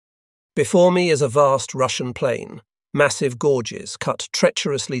Before me is a vast Russian plain, massive gorges cut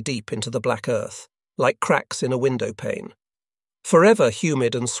treacherously deep into the black earth, like cracks in a window pane. Forever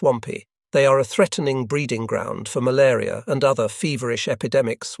humid and swampy, they are a threatening breeding ground for malaria and other feverish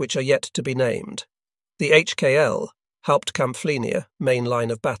epidemics which are yet to be named. The HKL, Hauptkampflinie, main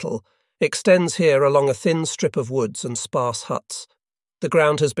line of battle, extends here along a thin strip of woods and sparse huts. The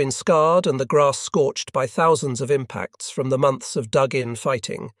ground has been scarred and the grass scorched by thousands of impacts from the months of dug-in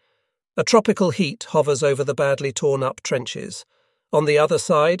fighting. A tropical heat hovers over the badly torn-up trenches. On the other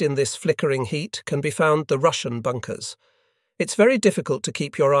side, in this flickering heat, can be found the Russian bunkers. It's very difficult to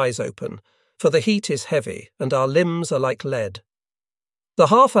keep your eyes open, for the heat is heavy and our limbs are like lead. The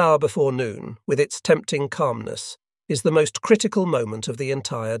half hour before noon, with its tempting calmness, is the most critical moment of the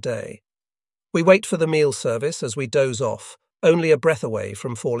entire day. We wait for the meal service as we doze off, only a breath away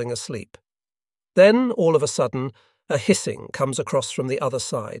from falling asleep. Then, all of a sudden, a hissing comes across from the other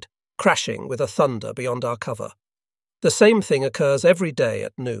side, crashing with a thunder beyond our cover. The same thing occurs every day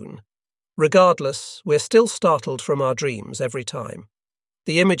at noon. Regardless, we're still startled from our dreams every time.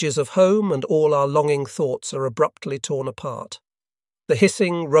 The images of home and all our longing thoughts are abruptly torn apart. The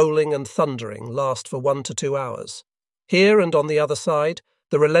hissing, rolling and thundering last for 1 to 2 hours. Here and on the other side,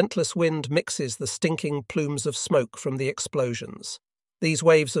 the relentless wind mixes the stinking plumes of smoke from the explosions. These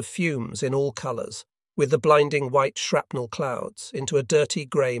waves of fumes in all colours, with the blinding white shrapnel clouds, into a dirty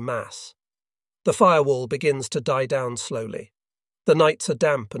grey mass. The firewall begins to die down slowly. The nights are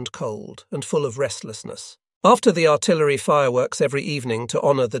damp and cold, and full of restlessness. After the artillery fireworks every evening to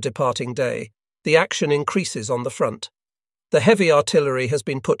honour the departing day, the action increases on the front. The heavy artillery has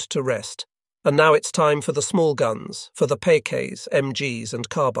been put to rest, and now it's time for the small guns, for the PKs, MGs and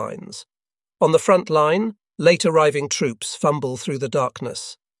carbines. On the front line, late-arriving troops fumble through the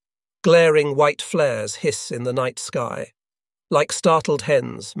darkness. Glaring white flares hiss in the night sky. Like startled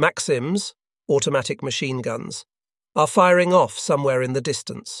hens, Maxims, automatic machine guns, are firing off somewhere in the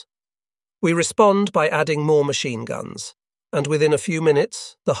distance. We respond by adding more machine guns, and within a few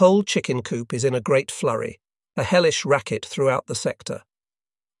minutes, the whole chicken coop is in a great flurry, a hellish racket throughout the sector.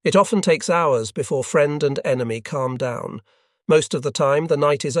 It often takes hours before friend and enemy calm down. Most of the time, the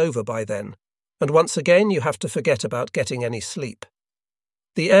night is over by then, and once again you have to forget about getting any sleep.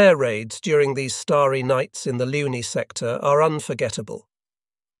 The air raids during these starry nights in the Luni sector are unforgettable.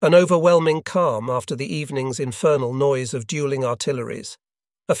 An overwhelming calm after the evening's infernal noise of dueling artilleries.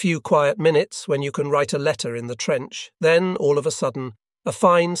 A few quiet minutes when you can write a letter in the trench, then, all of a sudden, a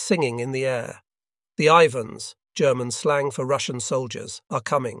fine singing in the air. The Ivans, German slang for Russian soldiers, are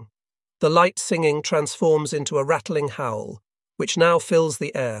coming. The light singing transforms into a rattling howl, which now fills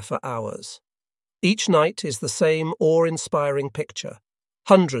the air for hours. Each night is the same awe-inspiring picture.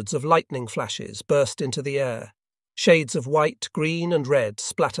 Hundreds of lightning flashes burst into the air. Shades of white, green and red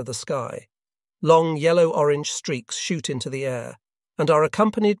splatter the sky. Long yellow-orange streaks shoot into the air and are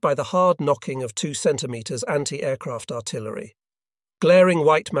accompanied by the hard knocking of 2 centimetres anti-aircraft artillery. Glaring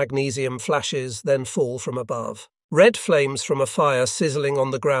white magnesium flashes then fall from above. Red flames from a fire sizzling on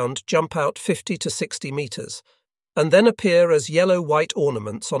the ground jump out 50 to 60 metres and then appear as yellow-white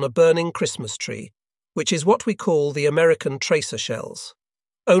ornaments on a burning Christmas tree, which is what we call the American tracer shells.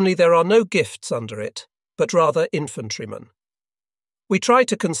 Only there are no gifts under it, but rather infantrymen. We try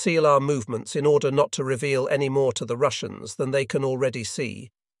to conceal our movements in order not to reveal any more to the Russians than they can already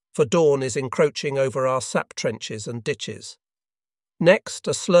see, for dawn is encroaching over our sap trenches and ditches. Next,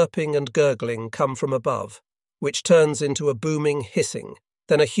 a slurping and gurgling come from above, which turns into a booming hissing,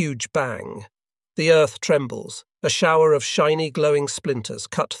 then a huge bang. The earth trembles, a shower of shiny glowing splinters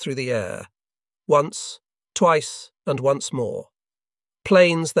cut through the air. Once, twice, and once more.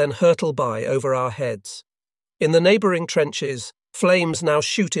 Planes then hurtle by over our heads. In the neighbouring trenches, flames now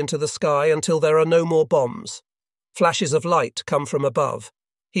shoot into the sky until there are no more bombs. Flashes of light come from above.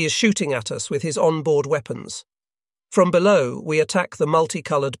 He is shooting at us with his onboard weapons. From below, we attack the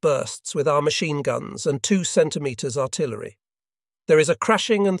multicoloured bursts with our machine guns and 2 centimetres artillery. There is a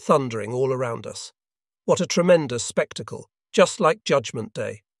crashing and thundering all around us. What a tremendous spectacle, just like Judgment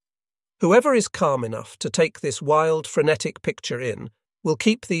Day. Whoever is calm enough to take this wild, frenetic picture in will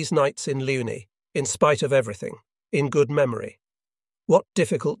keep these nights in Luni, in spite of everything, in good memory. What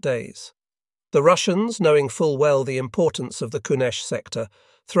difficult days. The Russians, knowing full well the importance of the Kunesh sector,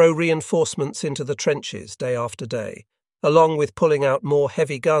 throw reinforcements into the trenches day after day, along with pulling out more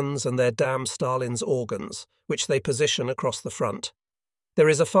heavy guns and their damn Stalin's organs, which they position across the front. There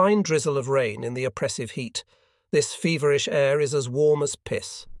is a fine drizzle of rain in the oppressive heat. This feverish air is as warm as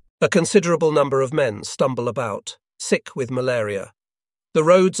piss. A considerable number of men stumble about, sick with malaria. The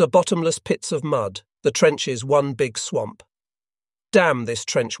roads are bottomless pits of mud, the trenches one big swamp. Damn this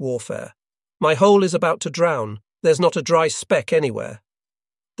trench warfare. My hole is about to drown. There's not a dry speck anywhere.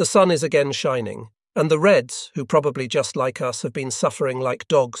 The sun is again shining, and the Reds, who probably just like us have been suffering like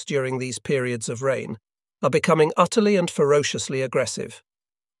dogs during these periods of rain, are becoming utterly and ferociously aggressive.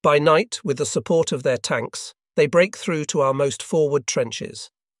 By night, with the support of their tanks, they break through to our most forward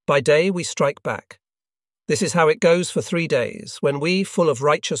trenches. By day, we strike back. This is how it goes for 3 days, when we, full of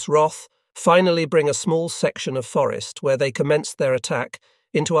righteous wrath, finally bring a small section of forest where they commenced their attack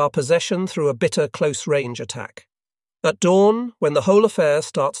into our possession through a bitter close-range attack. At dawn, when the whole affair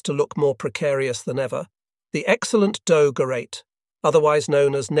starts to look more precarious than ever, the excellent Doe Gerät, otherwise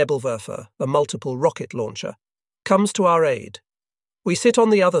known as Nebelwerfer, a multiple rocket launcher, comes to our aid. We sit on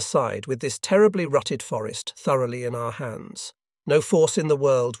the other side with this terribly rutted forest thoroughly in our hands. No force in the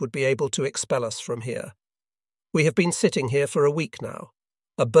world would be able to expel us from here. We have been sitting here for a week now.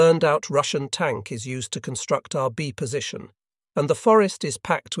 A burned-out Russian tank is used to construct our B position, and the forest is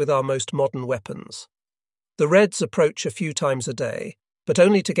packed with our most modern weapons. The Reds approach a few times a day, but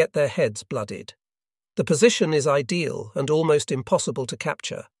only to get their heads bloodied. The position is ideal and almost impossible to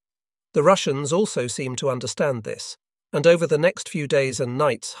capture. The Russians also seem to understand this, and over the next few days and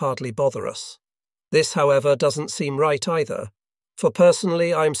nights hardly bother us. This, however, doesn't seem right either, for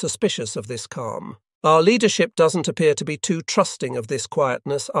personally I am suspicious of this calm. Our leadership doesn't appear to be too trusting of this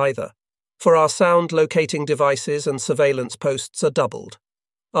quietness either, for our sound locating devices and surveillance posts are doubled.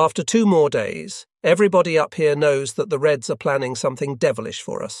 After 2 more days, everybody up here knows that the Reds are planning something devilish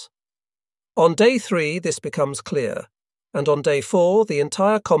for us. On day 3, this becomes clear, and on day 4, the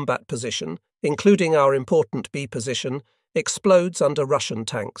entire combat position, including our important B position, explodes under Russian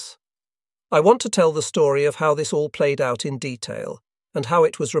tanks. I want to tell the story of how this all played out in detail, and how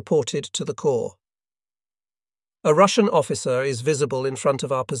it was reported to the Corps. A Russian officer is visible in front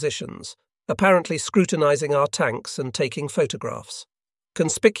of our positions, apparently scrutinizing our tanks and taking photographs.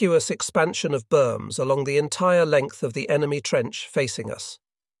 Conspicuous expansion of berms along the entire length of the enemy trench facing us.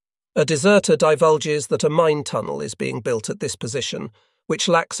 A deserter divulges that a mine tunnel is being built at this position, which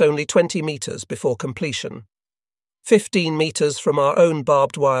lacks only 20 meters before completion. 15 meters from our own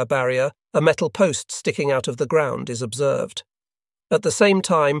barbed wire barrier, a metal post sticking out of the ground is observed. At the same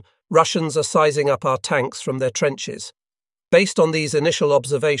time, Russians are sizing up our tanks from their trenches. Based on these initial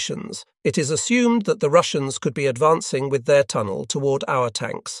observations, it is assumed that the Russians could be advancing with their tunnel toward our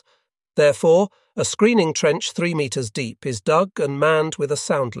tanks. Therefore, a screening trench 3 meters deep is dug and manned with a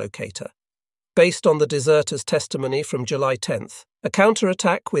sound locator. Based on the deserter's testimony from July 10th, a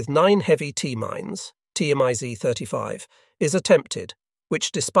counterattack with 9 heavy T-mines, TMIZ-35, is attempted,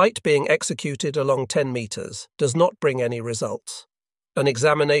 which despite being executed along 10 meters, does not bring any results. An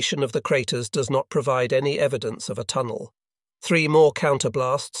examination of the craters does not provide any evidence of a tunnel. 3 more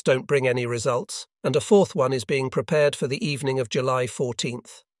counterblasts don't bring any results, and a 4th one is being prepared for the evening of July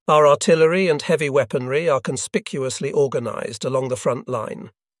 14th. Our artillery and heavy weaponry are conspicuously organized along the front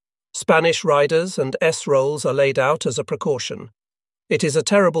line. Spanish riders and S-rolls are laid out as a precaution. It is a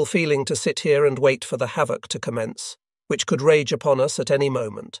terrible feeling to sit here and wait for the havoc to commence, which could rage upon us at any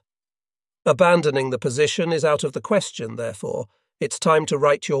moment. Abandoning the position is out of the question, therefore. It's time to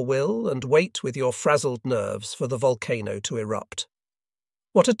write your will and wait with your frazzled nerves for the volcano to erupt.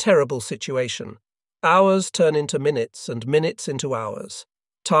 What a terrible situation. Hours turn into minutes and minutes into hours.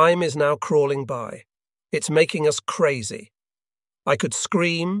 Time is now crawling by. It's making us crazy. I could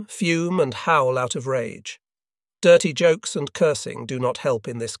scream, fume, and howl out of rage. Dirty jokes and cursing do not help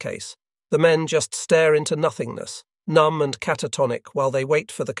in this case. The men just stare into nothingness, numb and catatonic while they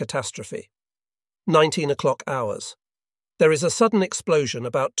wait for the catastrophe. 19 o'clock hours. There is a sudden explosion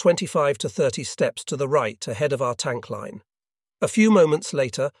about 25 to 30 steps to the right ahead of our tank line. A few moments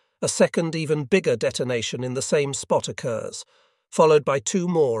later, a second, even bigger detonation in the same spot occurs, followed by 2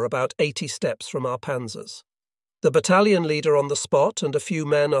 more about 80 steps from our panzers. The battalion leader on the spot and a few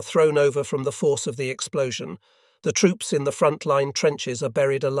men are thrown over from the force of the explosion. The troops in the front-line trenches are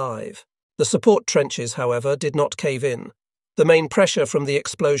buried alive. The support trenches, however, did not cave in. The main pressure from the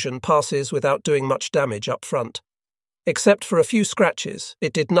explosion passes without doing much damage up front. Except for a few scratches,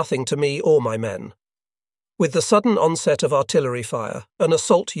 it did nothing to me or my men. With the sudden onset of artillery fire, an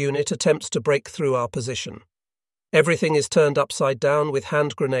assault unit attempts to break through our position. Everything is turned upside down with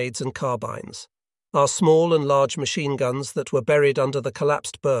hand grenades and carbines. Our small and large machine guns that were buried under the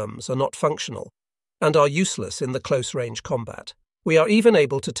collapsed berms are not functional, and are useless in the close-range combat. We are even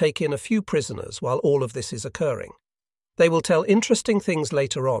able to take in a few prisoners while all of this is occurring. They will tell interesting things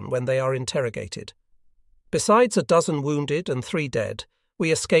later on when they are interrogated. Besides a dozen wounded and 3 dead, we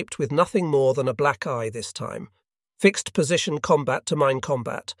escaped with nothing more than a black eye this time. Fixed position combat to mine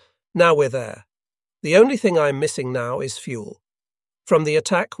combat. Now we're there. The only thing I am missing now is fuel. From the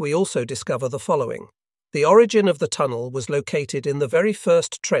attack, we also discover the following. The origin of the tunnel was located in the very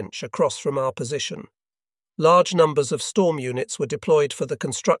first trench across from our position. Large numbers of storm units were deployed for the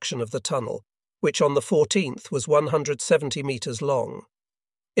construction of the tunnel, which on the 14th was 170 metres long.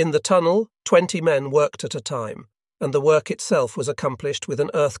 In the tunnel, 20 men worked at a time, and the work itself was accomplished with an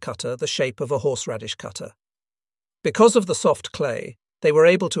earth cutter the shape of a horseradish cutter. Because of the soft clay, they were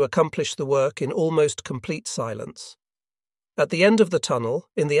able to accomplish the work in almost complete silence. At the end of the tunnel,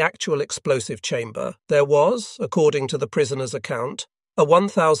 in the actual explosive chamber, there was, according to the prisoner's account, a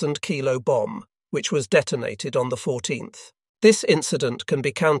 1,000-kilo bomb, which was detonated on the 14th. This incident can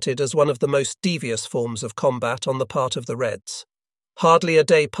be counted as one of the most devious forms of combat on the part of the Reds. Hardly a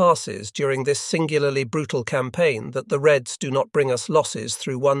day passes during this singularly brutal campaign that the Reds do not bring us losses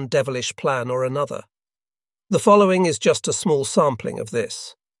through one devilish plan or another. The following is just a small sampling of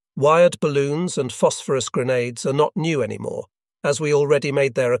this. Wired balloons and phosphorus grenades are not new anymore, as we already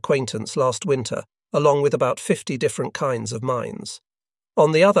made their acquaintance last winter, along with about 50 different kinds of mines.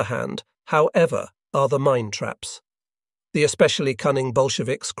 On the other hand, however, are the mine traps. The especially cunning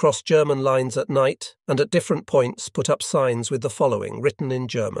Bolsheviks cross German lines at night and at different points put up signs with the following written in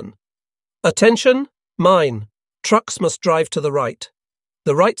German. Attention! Mine! Trucks must drive to the right.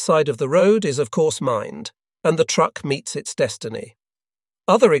 The right side of the road is of course mined, and the truck meets its destiny.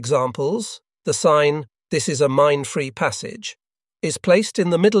 Other examples, the sign, "This is a mine-free passage," is placed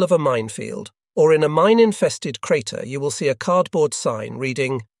in the middle of a minefield, or in a mine-infested crater you will see a cardboard sign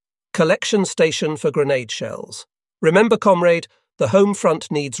reading, "Collection Station for Grenade Shells. Remember, comrade, the home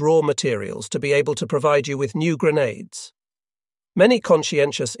front needs raw materials to be able to provide you with new grenades." Many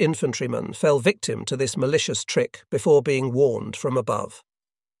conscientious infantrymen fell victim to this malicious trick before being warned from above.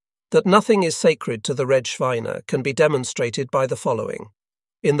 That nothing is sacred to the Red Schweine can be demonstrated by the following.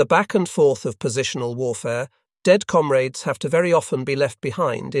 In the back and forth of positional warfare, dead comrades have to very often be left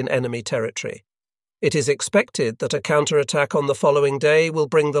behind in enemy territory. It is expected that a counterattack on the following day will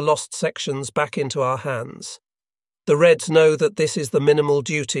bring the lost sections back into our hands. The Reds know that this is the minimal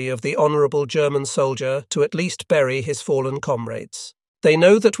duty of the honourable German soldier to at least bury his fallen comrades. They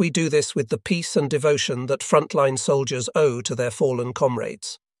know that we do this with the peace and devotion that frontline soldiers owe to their fallen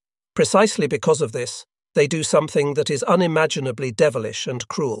comrades. Precisely because of this, they do something that is unimaginably devilish and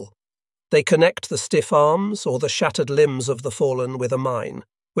cruel. They connect the stiff arms or the shattered limbs of the fallen with a mine,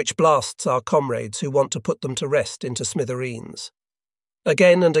 which blasts our comrades who want to put them to rest into smithereens.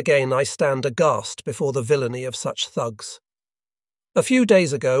 Again and again I stand aghast before the villainy of such thugs. A few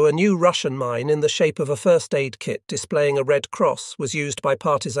days ago, a new Russian mine in the shape of a first aid kit displaying a red cross was used by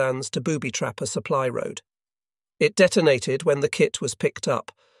partisans to booby-trap a supply road. It detonated when the kit was picked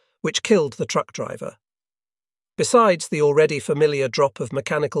up, which killed the truck driver. Besides the already familiar drop of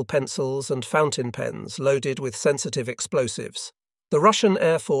mechanical pencils and fountain pens loaded with sensitive explosives, the Russian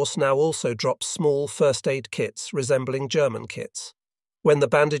Air Force now also drops small first aid kits resembling German kits. When the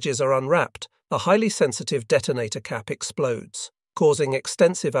bandages are unwrapped, a highly sensitive detonator cap explodes, causing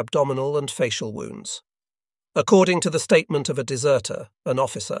extensive abdominal and facial wounds. According to the statement of a deserter, an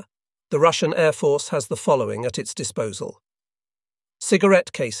officer, the Russian Air Force has the following at its disposal.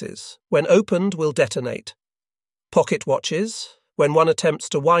 Cigarette cases, when opened, will detonate. Pocket watches, when one attempts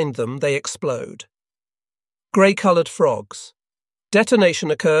to wind them, they explode. Grey-coloured frogs. Detonation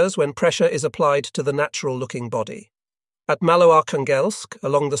occurs when pressure is applied to the natural-looking body. At Maloarchangelsk,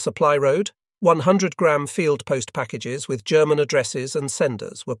 along the supply road, 100-gram field post packages with German addresses and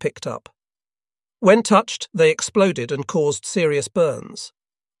senders were picked up. When touched, they exploded and caused serious burns.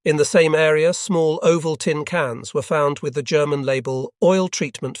 In the same area, small oval tin cans were found with the German label "Oil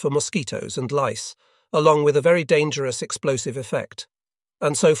Treatment for Mosquitoes and Lice," along with a very dangerous explosive effect.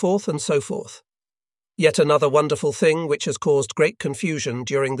 And so forth and so forth. Yet another wonderful thing which has caused great confusion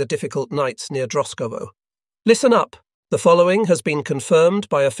during the difficult nights near Droskovo. Listen up! The following has been confirmed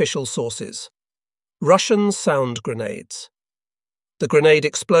by official sources. Russian sound grenades. The grenade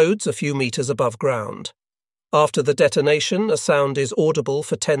explodes a few meters above ground. After the detonation, a sound is audible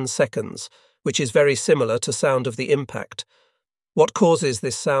for 10 seconds, which is very similar to sound of the impact. What causes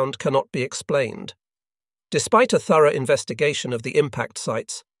this sound cannot be explained. Despite a thorough investigation of the impact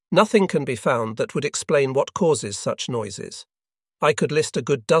sites, nothing can be found that would explain what causes such noises. I could list a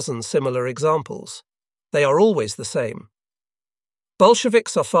good dozen similar examples. They are always the same.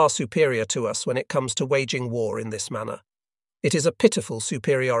 Bolsheviks are far superior to us when it comes to waging war in this manner. It is a pitiful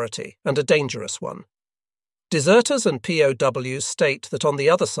superiority, and a dangerous one. Deserters and POWs state that on the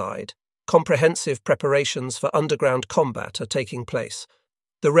other side, comprehensive preparations for underground combat are taking place.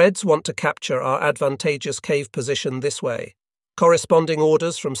 The Reds want to capture our advantageous cave position this way. Corresponding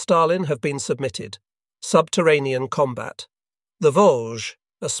orders from Stalin have been submitted. Subterranean combat. the Vosges,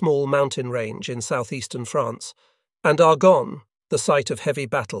 a small mountain range in southeastern France, and Argonne, the site of heavy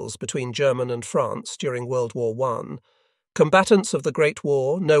battles between Germany and France during World War I, combatants of the Great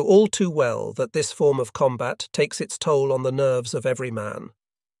War know all too well that this form of combat takes its toll on the nerves of every man.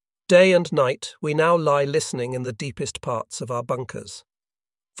 Day and night, we now lie listening in the deepest parts of our bunkers.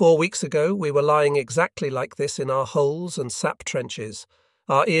 4 weeks ago, we were lying exactly like this in our holes and sap trenches,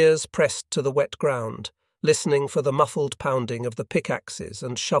 our ears pressed to the wet ground, listening for the muffled pounding of the pickaxes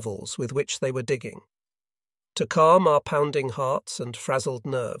and shovels with which they were digging. To calm our pounding hearts and frazzled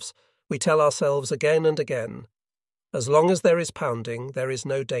nerves, we tell ourselves again and again, as long as there is pounding, there is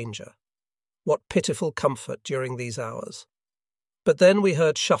no danger. What pitiful comfort during these hours. But then we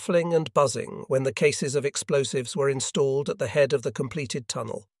heard shuffling and buzzing when the cases of explosives were installed at the head of the completed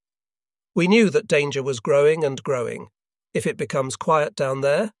tunnel. We knew that danger was growing and growing. If it becomes quiet down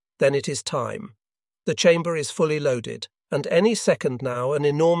there, then it is time. The chamber is fully loaded, and any second now an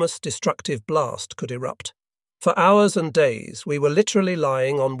enormous destructive blast could erupt. For hours and days we were literally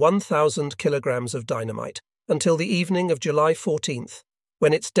lying on 1,000 kilograms of dynamite until the evening of July 14th,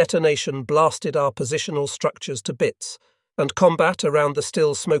 when its detonation blasted our positional structures to bits, and combat around the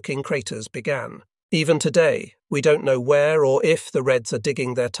still smoking craters began. Even today, we don't know where or if the Reds are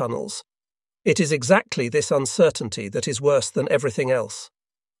digging their tunnels. It is exactly this uncertainty that is worse than everything else.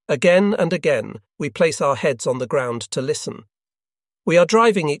 Again and again, we place our heads on the ground to listen. We are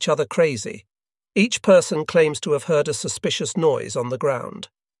driving each other crazy. Each person claims to have heard a suspicious noise on the ground.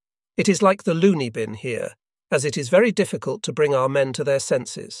 It is like the loony bin here, as it is very difficult to bring our men to their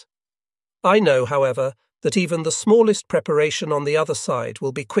senses. I know, however, that even the smallest preparation on the other side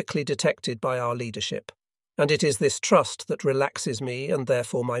will be quickly detected by our leadership, and it is this trust that relaxes me and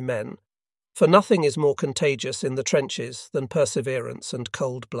therefore my men, for nothing is more contagious in the trenches than perseverance and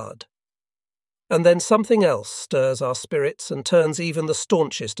cold blood. And then something else stirs our spirits and turns even the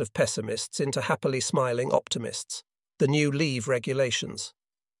staunchest of pessimists into happily smiling optimists, the new leave regulations.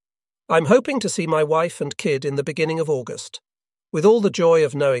 I'm hoping to see my wife and kid in the beginning of August. With all the joy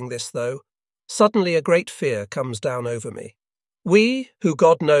of knowing this, though, suddenly a great fear comes down over me. We, who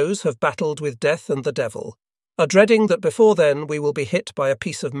God knows have battled with death and the devil, are dreading that before then we will be hit by a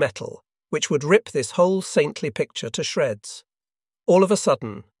piece of metal, which would rip this whole saintly picture to shreds. All of a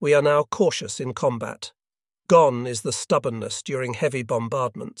sudden, we are now cautious in combat. Gone is the stubbornness during heavy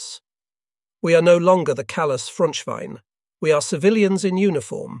bombardments. We are no longer the callous Frontschwein. We are civilians in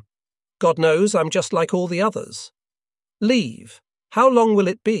uniform. God knows I'm just like all the others. Leave. How long will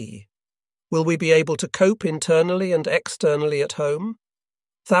it be? Will we be able to cope internally and externally at home?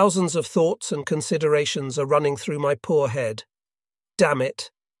 Thousands of thoughts and considerations are running through my poor head. Damn it,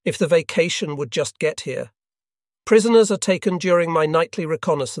 if the vacation would just get here. Prisoners are taken during my nightly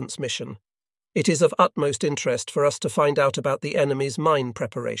reconnaissance mission. It is of utmost interest for us to find out about the enemy's mine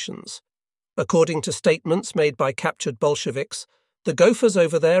preparations. According to statements made by captured Bolsheviks, the Gophers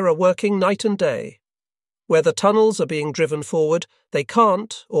over there are working night and day. Where the tunnels are being driven forward, they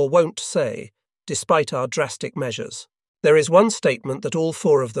can't or won't say, despite our drastic measures. There is one statement that all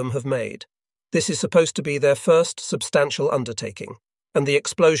 4 of them have made. This is supposed to be their first substantial undertaking, and the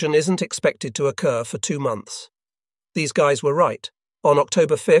explosion isn't expected to occur for 2 months. These guys were right. On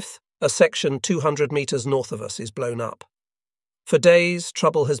October 5th, a section 200 meters north of us is blown up. For days,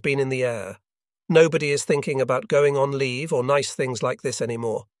 trouble has been in the air. Nobody is thinking about going on leave or nice things like this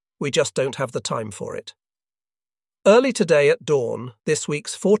anymore. We just don't have the time for it. Early today at dawn, this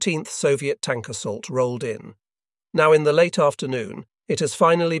week's 14th Soviet tank assault rolled in. Now in the late afternoon, it has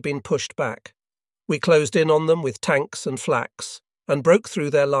finally been pushed back. We closed in on them with tanks and flaks, and broke through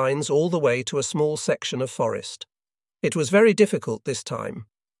their lines all the way to a small section of forest. It was very difficult this time.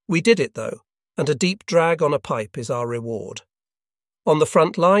 We did it, though, and a deep drag on a pipe is our reward. On the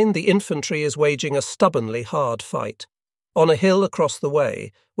front line, the infantry is waging a stubbornly hard fight. On a hill across the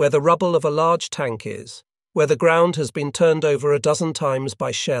way, where the rubble of a large tank is, where the ground has been turned over a dozen times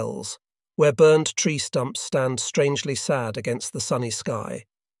by shells, where burned tree stumps stand strangely sad against the sunny sky,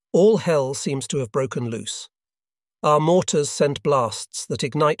 all hell seems to have broken loose. Our mortars send blasts that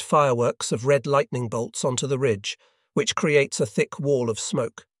ignite fireworks of red lightning bolts onto the ridge, which creates a thick wall of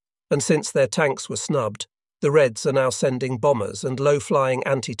smoke. And since their tanks were snubbed, the Reds are now sending bombers and low-flying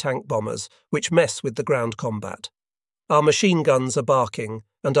anti-tank bombers, which mess with the ground combat. Our machine guns are barking,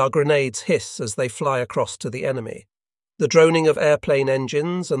 and our grenades hiss as they fly across to the enemy. The droning of airplane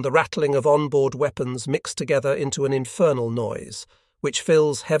engines and the rattling of onboard weapons mix together into an infernal noise, which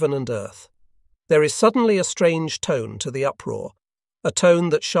fills heaven and earth. There is suddenly a strange tone to the uproar, a tone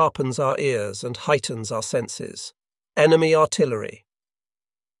that sharpens our ears and heightens our senses. Enemy artillery.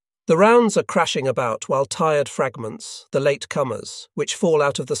 The rounds are crashing about while tired fragments, the late comers, which fall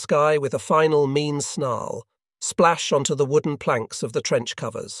out of the sky with a final mean snarl, splash onto the wooden planks of the trench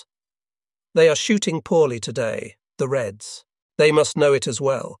covers. They are shooting poorly today, the Reds. They must know it as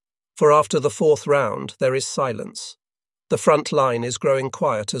well, for after the fourth round there is silence. The front line is growing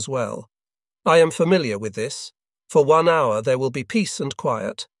quiet as well. I am familiar with this. For 1 hour there will be peace and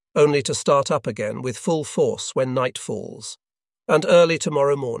quiet, only to start up again with full force when night falls. And early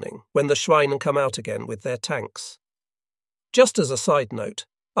tomorrow morning, when the Schweine come out again with their tanks. Just as a side note,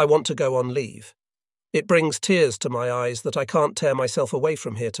 I want to go on leave. It brings tears to my eyes that I can't tear myself away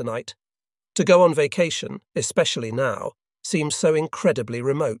from here tonight. To go on vacation, especially now, seems so incredibly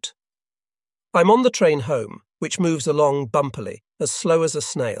remote. I'm on the train home, which moves along bumpily, as slow as a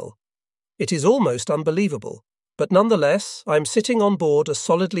snail. It is almost unbelievable, but nonetheless I'm sitting on board a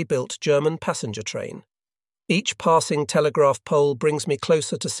solidly built German passenger train. Each passing telegraph pole brings me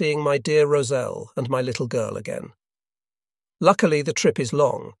closer to seeing my dear Roselle and my little girl again. Luckily the trip is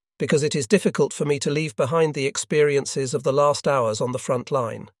long, because it is difficult for me to leave behind the experiences of the last hours on the front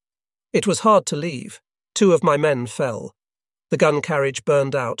line. It was hard to leave. 2 of my men fell. The gun carriage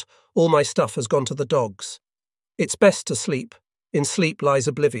burned out. All my stuff has gone to the dogs. It's best to sleep. In sleep lies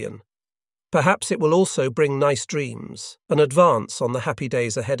oblivion. Perhaps it will also bring nice dreams, an advance on the happy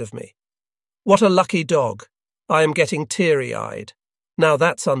days ahead of me. What a lucky dog! I am getting teary-eyed. Now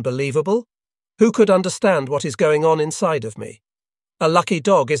that's unbelievable. Who could understand what is going on inside of me? A lucky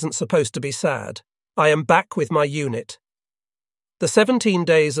dog isn't supposed to be sad. I am back with my unit. The 17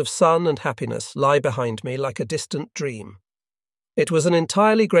 days of sun and happiness lie behind me like a distant dream. It was an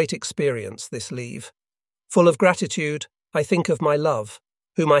entirely great experience, this leave. Full of gratitude, I think of my love,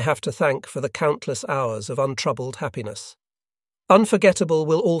 whom I have to thank for the countless hours of untroubled happiness. Unforgettable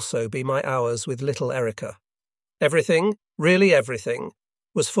will also be my hours with little Erica. Everything, really everything,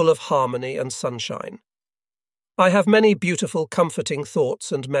 was full of harmony and sunshine. I have many beautiful, comforting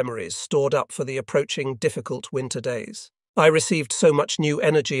thoughts and memories stored up for the approaching difficult winter days. I received so much new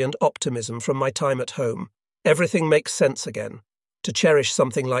energy and optimism from my time at home. Everything makes sense again. To cherish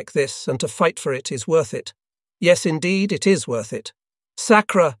something like this and to fight for it is worth it. Yes, indeed, it is worth it.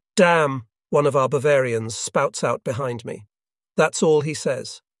 Sacre, damn, one of our Bavarians spouts out behind me. That's all he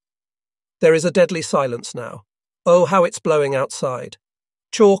says. There is a deadly silence now. Oh, how it's blowing outside.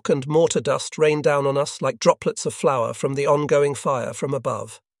 Chalk and mortar dust rain down on us like droplets of flour from the ongoing fire from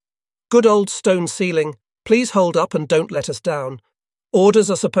above. Good old stone ceiling, please hold up and don't let us down. Orders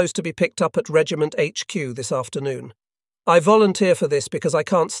are supposed to be picked up at Regiment HQ this afternoon. I volunteer for this because I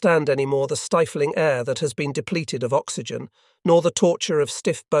can't stand any more the stifling air that has been depleted of oxygen, nor the torture of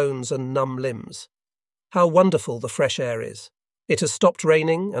stiff bones and numb limbs. How wonderful the fresh air is. It has stopped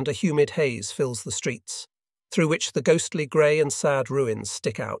raining and a humid haze fills the streets, through which the ghostly grey and sad ruins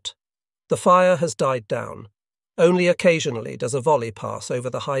stick out. The fire has died down. Only occasionally does a volley pass over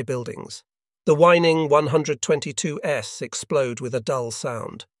the high buildings. The whining 122S explode with a dull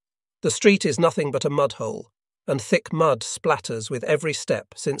sound. The street is nothing but a mud hole, and thick mud splatters with every step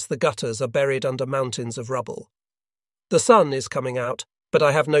since the gutters are buried under mountains of rubble. The sun is coming out, but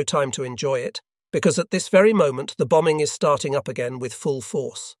I have no time to enjoy it, because at this very moment the bombing is starting up again with full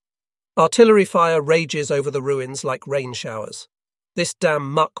force. Artillery fire rages over the ruins like rain showers. This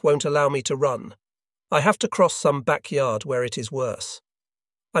damn muck won't allow me to run. I have to cross some backyard where it is worse.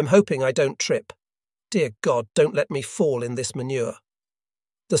 I'm hoping I don't trip. Dear God, don't let me fall in this manure.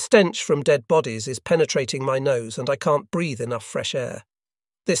 The stench from dead bodies is penetrating my nose and I can't breathe enough fresh air.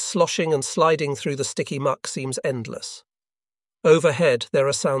 This sloshing and sliding through the sticky muck seems endless. Overhead there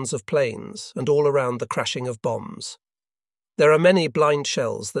are sounds of planes and all around the crashing of bombs. There are many blind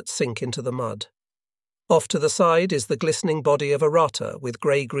shells that sink into the mud. Off to the side is the glistening body of a rata with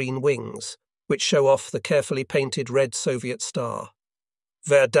grey-green wings, which show off the carefully painted red Soviet star.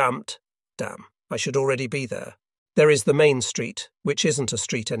 Verdammt. Damn, I should already be there. There is the main street, which isn't a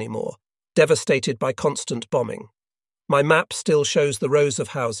street anymore, devastated by constant bombing. My map still shows the rows of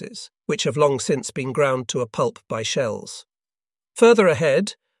houses, which have long since been ground to a pulp by shells. Further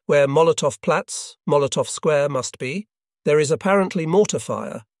ahead, where Molotov-Platz, Molotov Square must be, there is apparently mortar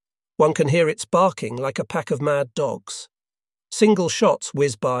fire. One can hear its barking like a pack of mad dogs. Single shots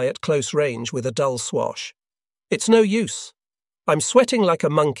whiz by at close range with a dull swash. It's no use. I'm sweating like a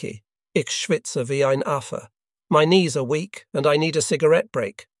monkey. Ich schwitze wie ein Affe. My knees are weak, and I need a cigarette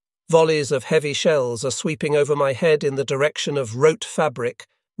break. Volleys of heavy shells are sweeping over my head in the direction of Rote Fabrik,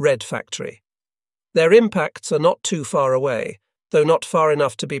 Red Factory. Their impacts are not too far away, though not far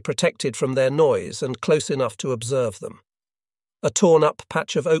enough to be protected from their noise and close enough to observe them. A torn-up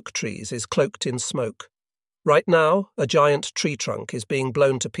patch of oak trees is cloaked in smoke. Right now, a giant tree trunk is being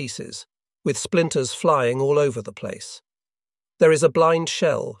blown to pieces, with splinters flying all over the place. There is a blind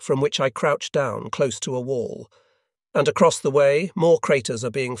shell from which I crouch down close to a wall, and across the way more craters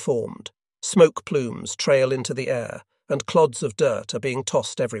are being formed. Smoke plumes trail into the air, and clods of dirt are being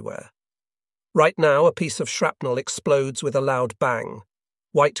tossed everywhere. Right now, a piece of shrapnel explodes with a loud bang.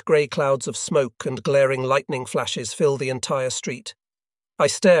 White grey clouds of smoke and glaring lightning flashes fill the entire street. I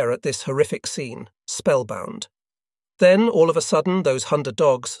stare at this horrific scene, spellbound. Then, all of a sudden, those 100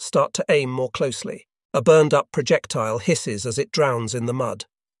 dogs start to aim more closely. A burned-up projectile hisses as it drowns in the mud.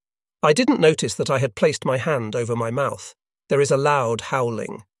 I didn't notice that I had placed my hand over my mouth. There is a loud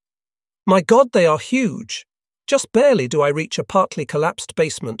howling. My God, they are huge! Just barely do I reach a partly collapsed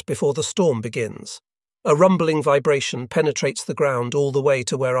basement before the storm begins. A rumbling vibration penetrates the ground all the way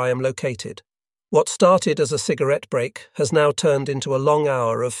to where I am located. What started as a cigarette break has now turned into a long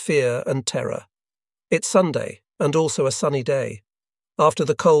hour of fear and terror. It's Sunday, and also a sunny day. After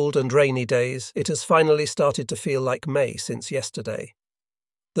the cold and rainy days, it has finally started to feel like May since yesterday.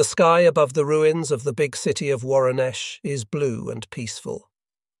 The sky above the ruins of the big city of Warranesh is blue and peaceful.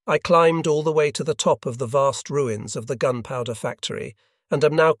 I climbed all the way to the top of the vast ruins of the gunpowder factory, and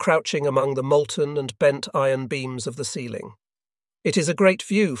am now crouching among the molten and bent iron beams of the ceiling. It is a great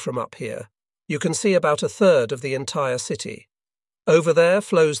view from up here. You can see about a third of the entire city. Over there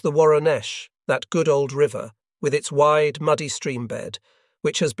flows the Warranesh, that good old river, with its wide, muddy streambed,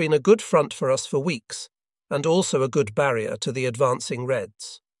 which has been a good front for us for weeks, and also a good barrier to the advancing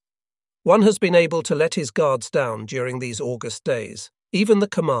Reds. One has been able to let his guards down during these August days, even the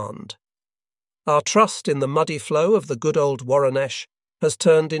command. Our trust in the muddy flow of the good old Warranesh has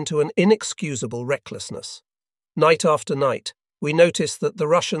turned into an inexcusable recklessness. Night after night, we notice that the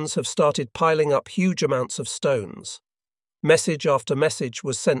Russians have started piling up huge amounts of stones. Message after message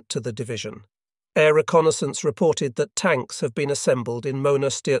was sent to the division. Air reconnaissance reported that tanks have been assembled in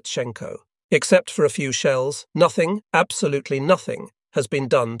Monostirtchenko. Except for a few shells, nothing, absolutely nothing, has been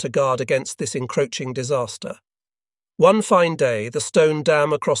done to guard against this encroaching disaster. One fine day, the stone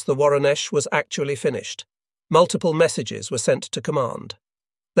dam across the Warranesh was actually finished. Multiple messages were sent to command.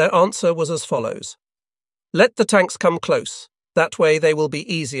 Their answer was as follows: "Let the tanks come close. That way they will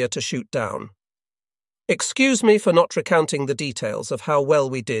be easier to shoot down." Excuse me for not recounting the details of how well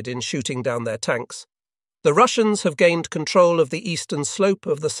we did in shooting down their tanks. The Russians have gained control of the eastern slope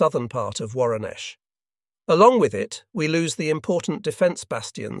of the southern part of Warranesh. Along with it, we lose the important defence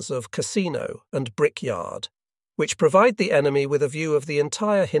bastions of Casino and Brickyard, which provide the enemy with a view of the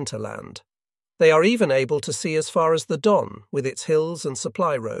entire hinterland. They are even able to see as far as the Don, with its hills and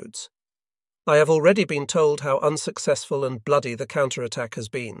supply roads. I have already been told how unsuccessful and bloody the counterattack has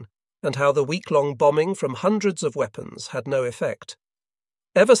been, and how the week-long bombing from hundreds of weapons had no effect.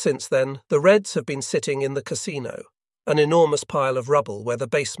 Ever since then, the Reds have been sitting in the Casino, an enormous pile of rubble where the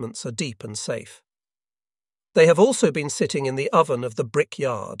basements are deep and safe. They have also been sitting in the oven of the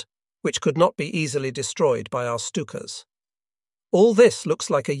Brickyard, which could not be easily destroyed by our Stukas. All this looks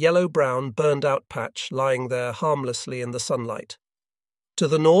like a yellow-brown, burned-out patch lying there harmlessly in the sunlight. To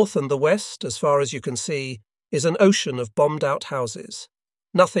the north and the west, as far as you can see, is an ocean of bombed-out houses,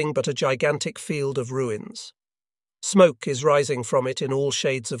 nothing but a gigantic field of ruins. Smoke is rising from it in all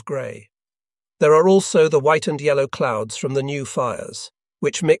shades of grey. There are also the white and yellow clouds from the new fires,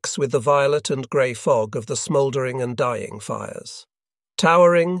 which mix with the violet and grey fog of the smouldering and dying fires.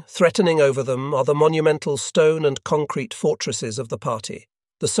 Towering, threatening over them, are the monumental stone and concrete fortresses of the party,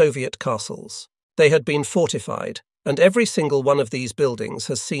 the Soviet castles. They had been fortified, and every single one of these buildings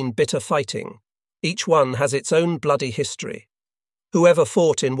has seen bitter fighting. Each one has its own bloody history. Whoever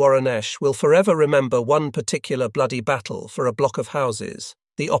fought in Warranesh will forever remember one particular bloody battle for a block of houses,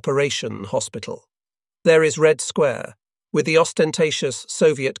 the Operation Hospital. There is Red Square, with the ostentatious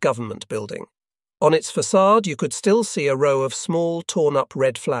Soviet government building. On its facade you could still see a row of small, torn-up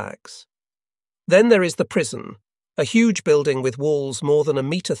red flags. Then there is the prison, a huge building with walls more than a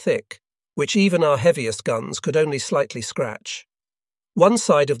metre thick, which even our heaviest guns could only slightly scratch. One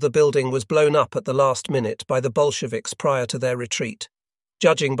side of the building was blown up at the last minute by the Bolsheviks prior to their retreat.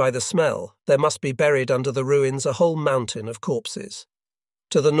 Judging by the smell, there must be buried under the ruins a whole mountain of corpses.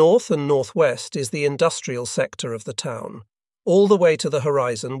 To the north and northwest is the industrial sector of the town. All the way to the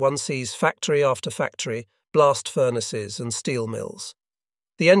horizon one sees factory after factory, blast furnaces and steel mills.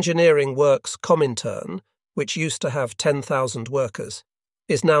 The engineering works Comintern, which used to have 10,000 workers,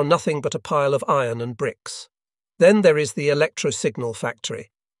 is now nothing but a pile of iron and bricks. Then there is the electro-signal factory,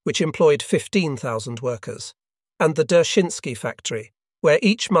 which employed 15,000 workers, and the Dershinsky factory, where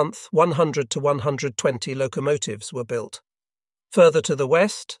each month 100 to 120 locomotives were built. Further to the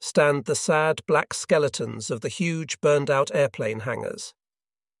west stand the sad black skeletons of the huge burned-out airplane hangars.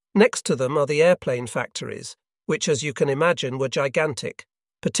 Next to them are the airplane factories, which, as you can imagine, were gigantic,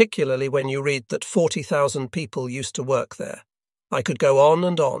 particularly when you read that 40,000 people used to work there. I could go on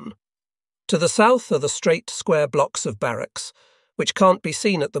and on. To the south are the straight, square blocks of barracks, which can't be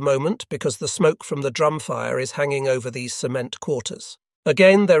seen at the moment because the smoke from the drum fire is hanging over these cement quarters.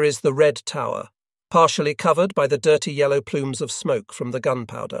 Again there is the Red Tower, partially covered by the dirty yellow plumes of smoke from the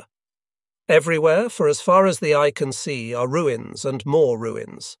gunpowder. Everywhere, for as far as the eye can see, are ruins and more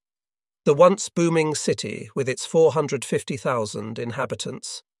ruins. The once booming city, with its 450,000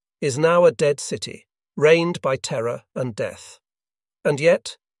 inhabitants, is now a dead city, reigned by terror and death. And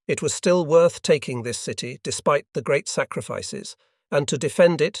yet, it was still worth taking this city despite the great sacrifices, and to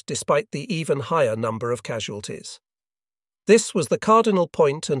defend it despite the even higher number of casualties. This was the cardinal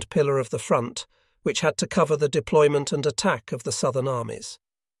point and pillar of the front, which had to cover the deployment and attack of the southern armies.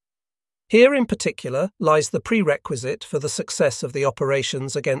 Here in particular lies the prerequisite for the success of the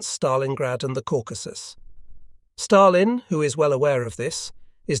operations against Stalingrad and the Caucasus. Stalin, who is well aware of this,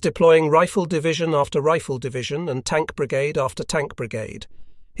 is deploying rifle division after rifle division and tank brigade after tank brigade.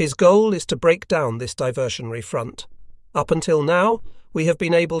 His goal is to break down this diversionary front. Up until now, we have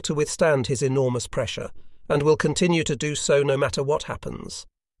been able to withstand his enormous pressure, and will continue to do so no matter what happens.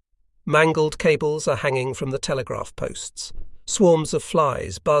 Mangled cables are hanging from the telegraph posts. Swarms of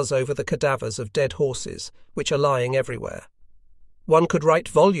flies buzz over the cadavers of dead horses, which are lying everywhere. One could write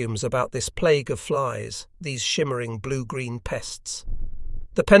volumes about this plague of flies, these shimmering blue-green pests.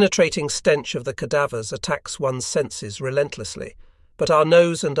 The penetrating stench of the cadavers attacks one's senses relentlessly, but our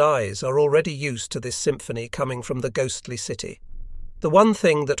nose and eyes are already used to this symphony coming from the ghostly city. The one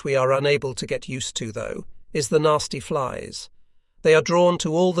thing that we are unable to get used to, though, is the nasty flies. They are drawn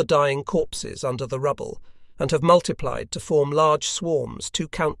to all the dying corpses under the rubble, and have multiplied to form large swarms too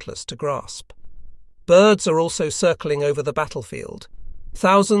countless to grasp. Birds are also circling over the battlefield.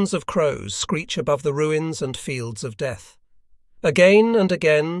 Thousands of crows screech above the ruins and fields of death. Again and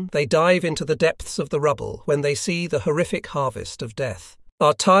again they dive into the depths of the rubble when they see the horrific harvest of death.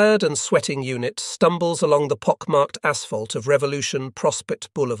 Our tired and sweating unit stumbles along the pockmarked asphalt of Revolution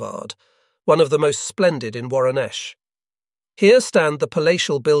Prospect Boulevard, one of the most splendid in Voronezh. Here stand the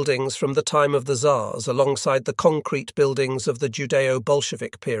palatial buildings from the time of the Tsars alongside the concrete buildings of the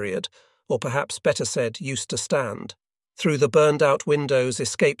Judeo-Bolshevik period, or perhaps better said, used to stand. Through the burned-out windows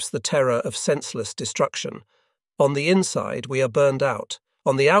escapes the terror of senseless destruction. On the inside we are burned out,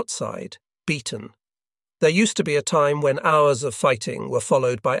 on the outside, beaten. There used to be a time when hours of fighting were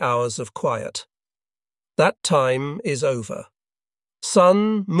followed by hours of quiet. That time is over.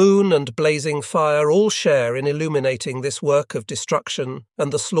 Sun, moon, and blazing fire all share in illuminating this work of destruction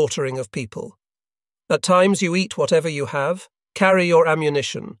and the slaughtering of people. At times you eat whatever you have, carry your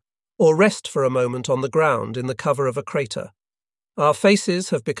ammunition, or rest for a moment on the ground in the cover of a crater. Our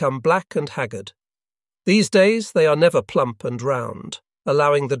faces have become black and haggard. These days they are never plump and round,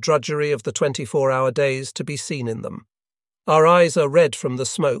 allowing the drudgery of the 24-hour days to be seen in them. Our eyes are red from the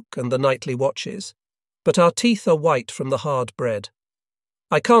smoke and the nightly watches, but our teeth are white from the hard bread.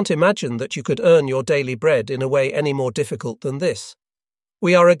 I can't imagine that you could earn your daily bread in a way any more difficult than this.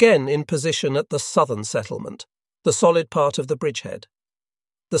 We are again in position at the southern settlement, the solid part of the bridgehead.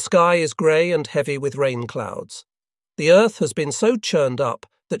 The sky is grey and heavy with rain clouds. The earth has been so churned up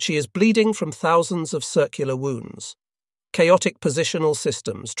that she is bleeding from thousands of circular wounds. Chaotic positional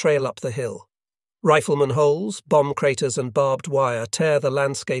systems trail up the hill. Rifleman holes, bomb craters and barbed wire tear the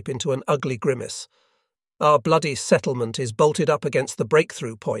landscape into an ugly grimace. Our bloody settlement is bolted up against the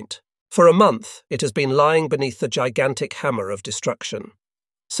breakthrough point. For a month, it has been lying beneath the gigantic hammer of destruction.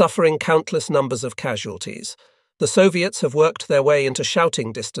 Suffering countless numbers of casualties, the Soviets have worked their way into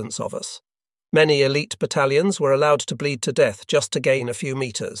shouting distance of us. Many elite battalions were allowed to bleed to death just to gain a few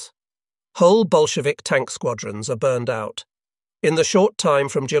meters. Whole Bolshevik tank squadrons are burned out. In the short time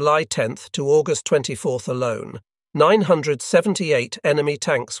from July 10th to August 24th alone, 978 enemy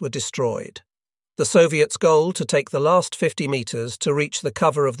tanks were destroyed. The Soviets' goal to take the last 50 meters to reach the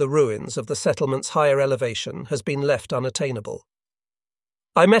cover of the ruins of the settlement's higher elevation has been left unattainable.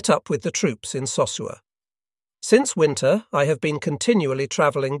 I met up with the troops in Sosua. Since winter, I have been continually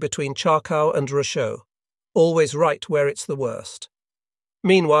travelling between Charkow and Rusheau, always right where it's the worst.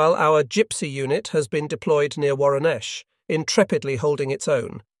 Meanwhile, our gypsy unit has been deployed near Voronezh, intrepidly holding its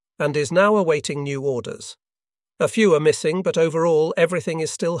own, and is now awaiting new orders. A few are missing, but overall everything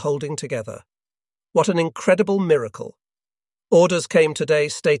is still holding together. What an incredible miracle! Orders came today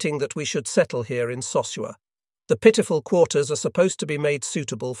stating that we should settle here in Sosua. The pitiful quarters are supposed to be made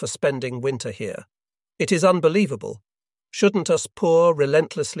suitable for spending winter here. It is unbelievable. Shouldn't us poor,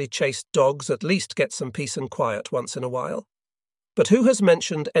 relentlessly chased dogs at least get some peace and quiet once in a while? But who has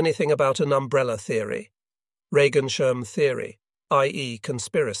mentioned anything about an umbrella theory? Regenschirm theory, i.e.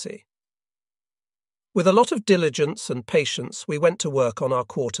 conspiracy. With a lot of diligence and patience, we went to work on our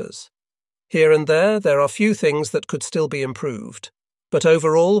quarters. Here and there are few things that could still be improved, but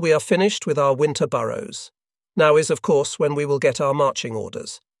overall we are finished with our winter burrows. Now is, of course, when we will get our marching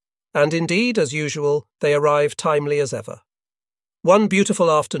orders. And indeed, as usual, they arrive timely as ever. One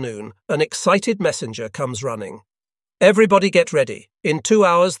beautiful afternoon, an excited messenger comes running. Everybody get ready. In 2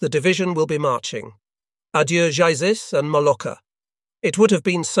 hours the division will be marching. Adieu Jaisis and Moloka. It would have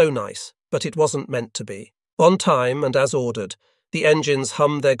been so nice, but it wasn't meant to be. On time and as ordered, the engines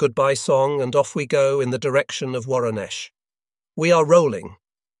hum their goodbye song and off we go in the direction of Woronesh. We are rolling.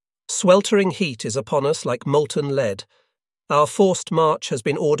 Sweltering heat is upon us like molten lead. Our forced march has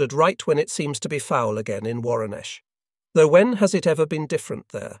been ordered right when it seems to be foul again in Woronesh. Though when has it ever been different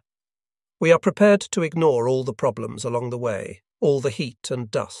there? We are prepared to ignore all the problems along the way, all the heat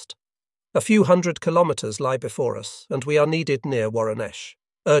and dust. A few 100 kilometers lie before us, and we are needed near Woronesh,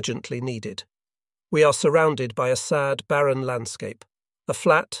 urgently needed. We are surrounded by a sad, barren landscape, a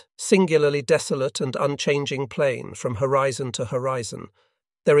flat, singularly desolate and unchanging plain from horizon to horizon.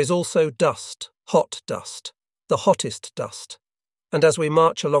 There is also dust, hot dust, the hottest dust, and as we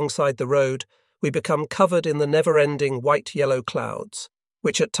march alongside the road, we become covered in the never-ending white-yellow clouds,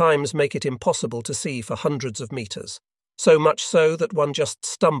 which at times make it impossible to see for hundreds of meters, so much so that one just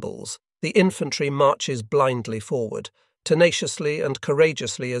stumbles. The infantry marches blindly forward, tenaciously and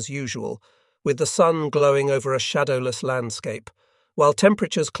courageously as usual, with the sun glowing over a shadowless landscape, while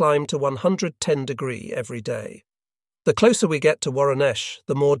temperatures climb to 110 degrees every day. The closer we get to Woronesh,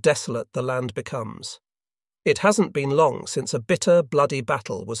 the more desolate the land becomes. It hasn't been long since a bitter, bloody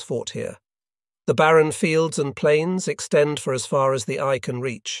battle was fought here. The barren fields and plains extend for as far as the eye can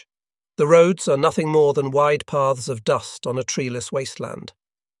reach. The roads are nothing more than wide paths of dust on a treeless wasteland.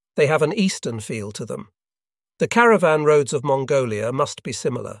 They have an eastern feel to them. The caravan roads of Mongolia must be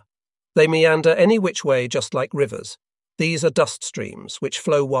similar. They meander any which way just like rivers. These are dust streams which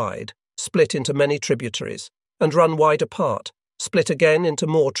flow wide, split into many tributaries, and run wide apart, split again into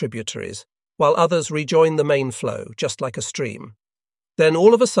more tributaries, while others rejoin the main flow, just like a stream. Then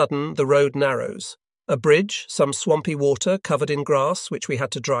all of a sudden the road narrows. A bridge, some swampy water covered in grass which we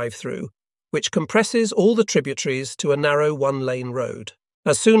had to drive through, which compresses all the tributaries to a narrow one-lane road.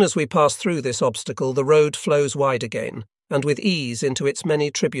 As soon as we pass through this obstacle, the road flows wide again, and with ease into its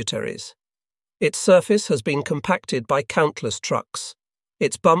many tributaries. Its surface has been compacted by countless trucks.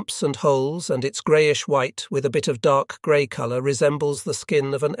 Its bumps and holes and its greyish-white with a bit of dark grey colour resembles the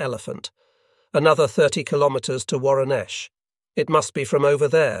skin of an elephant. Another 30 kilometres to Woronesh. It must be from over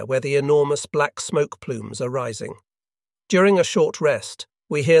there where the enormous black smoke plumes are rising. During a short rest,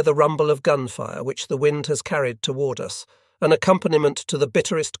 we hear the rumble of gunfire which the wind has carried toward us, an accompaniment to the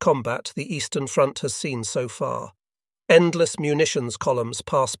bitterest combat the Eastern Front has seen so far. Endless munitions columns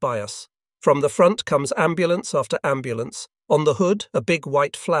pass by us. From the front comes ambulance after ambulance. On the hood, a big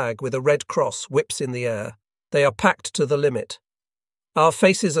white flag with a red cross whips in the air. They are packed to the limit. Our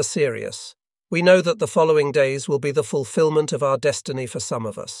faces are serious. We know that the following days will be the fulfillment of our destiny for some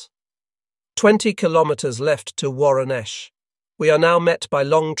of us. 20 kilometres left to Woronesh. We are now met by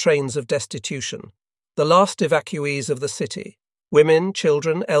long trains of destitution, the last evacuees of the city. Women,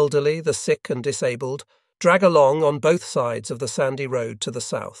 children, elderly, the sick and disabled, drag along on both sides of the sandy road to the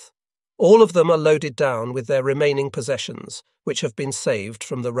south. All of them are loaded down with their remaining possessions, which have been saved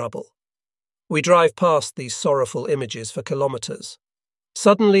from the rubble. We drive past these sorrowful images for kilometres.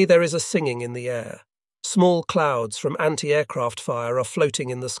 Suddenly there is a singing in the air. Small clouds from anti-aircraft fire are floating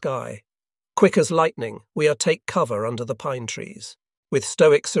in the sky. Quick as lightning, we take cover under the pine trees. With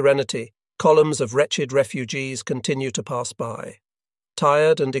stoic serenity, columns of wretched refugees continue to pass by.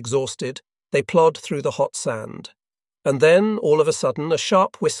 Tired and exhausted, they plod through the hot sand. And then, all of a sudden, a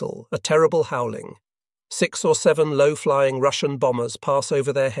sharp whistle, a terrible howling. 6 or 7 low-flying Russian bombers pass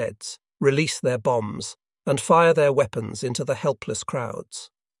over their heads, release their bombs, and fire their weapons into the helpless crowds.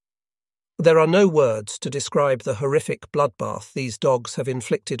 There are no words to describe the horrific bloodbath these dogs have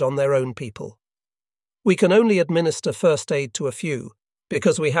inflicted on their own people. We can only administer first aid to a few,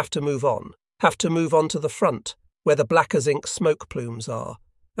 because we have to move on to the front, where the black as ink smoke plumes are,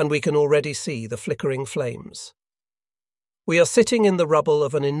 and we can already see the flickering flames. We are sitting in the rubble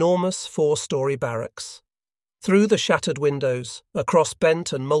of an enormous 4-story barracks. Through the shattered windows, across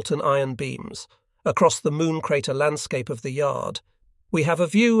bent and molten iron beams, across the moon crater landscape of the yard, we have a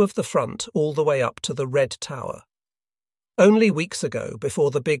view of the front all the way up to the Red Tower. Only weeks ago, before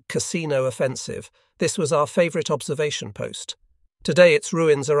the big casino offensive, this was our favourite observation post. Today its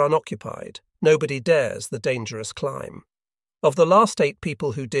ruins are unoccupied. Nobody dares the dangerous climb. Of the last 8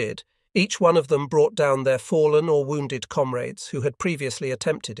 people who did, each one of them brought down their fallen or wounded comrades who had previously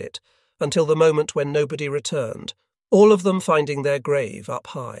attempted it, until the moment when nobody returned, all of them finding their grave up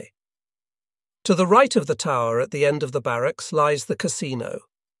high. To the right of the tower at the end of the barracks lies the casino,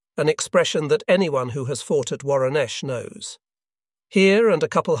 an expression that anyone who has fought at Voronezh knows. Here and a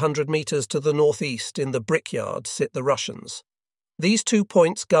couple 100 metres to the northeast in the brickyard sit the Russians. These 2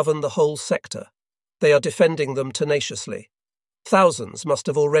 points govern the whole sector. They are defending them tenaciously. Thousands must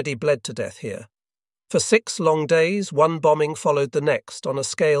have already bled to death here. For 6 long days, one bombing followed the next on a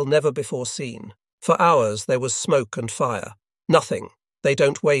scale never before seen. For hours there was smoke and fire. Nothing. They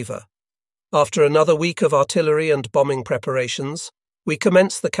don't waver. After another week of artillery and bombing preparations, we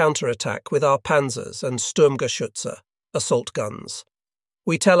commenced the counterattack with our Panzers and Sturmgeschütze, assault guns.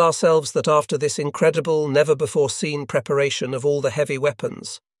 We tell ourselves that after this incredible, never-before-seen preparation of all the heavy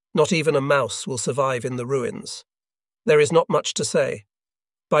weapons, not even a mouse will survive in the ruins. There is not much to say.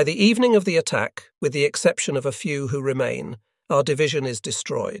 By the evening of the attack, with the exception of a few who remain, our division is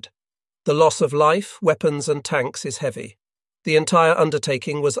destroyed. The loss of life, weapons and tanks is heavy. The entire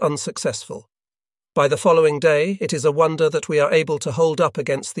undertaking was unsuccessful. By the following day, it is a wonder that we are able to hold up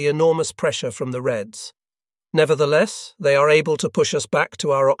against the enormous pressure from the Reds. Nevertheless, they are able to push us back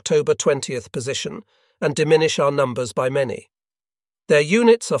to our October 20th position and diminish our numbers by many. Their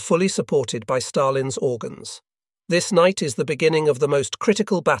units are fully supported by Stalin's organs. This night is the beginning of the most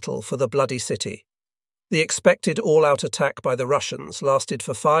critical battle for the bloody city. The expected all-out attack by the Russians lasted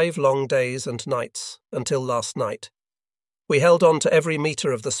for 5 long days and nights, until last night. We held on to every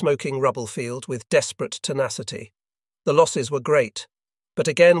metre of the smoking rubble field with desperate tenacity. The losses were great, but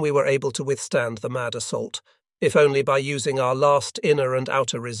again we were able to withstand the mad assault, if only by using our last inner and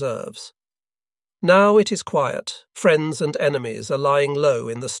outer reserves. Now it is quiet. Friends and enemies are lying low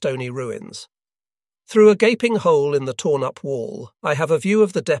in the stony ruins. Through a gaping hole in the torn-up wall, I have a view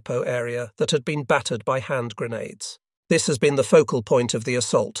of the depot area that had been battered by hand grenades. This has been the focal point of the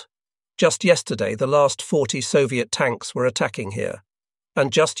assault. Just yesterday, the last 40 Soviet tanks were attacking here.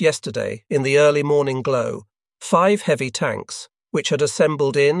 And just yesterday, in the early morning glow, 5 heavy tanks, which had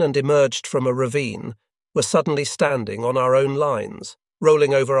assembled in and emerged from a ravine, were suddenly standing on our own lines,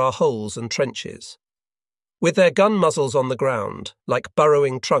 rolling over our holes and trenches. With their gun muzzles on the ground, like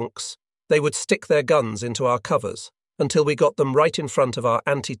burrowing trunks, they would stick their guns into our covers until we got them right in front of our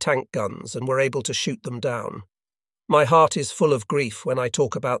anti-tank guns and were able to shoot them down. My heart is full of grief when I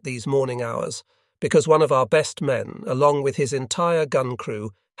talk about these morning hours, because one of our best men, along with his entire gun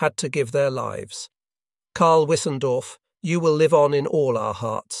crew, had to give their lives. Karl Wissendorf, you will live on in all our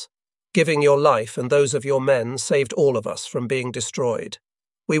hearts. Giving your life and those of your men saved all of us from being destroyed.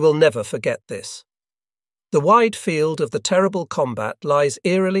 We will never forget this. The wide field of the terrible combat lies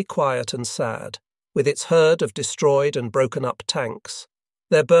eerily quiet and sad, with its herd of destroyed and broken-up tanks.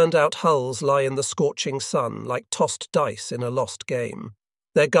 Their burned-out hulls lie in the scorching sun like tossed dice in a lost game.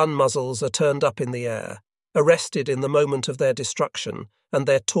 Their gun muzzles are turned up in the air, arrested in the moment of their destruction, and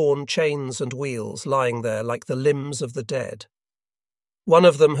their torn chains and wheels lying there like the limbs of the dead. One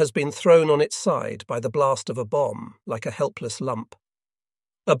of them has been thrown on its side by the blast of a bomb, like a helpless lump.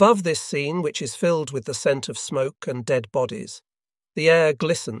 Above this scene, which is filled with the scent of smoke and dead bodies, the air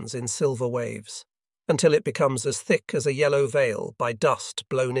glistens in silver waves, until it becomes as thick as a yellow veil by dust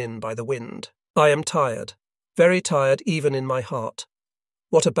blown in by the wind. I am tired, very tired even in my heart.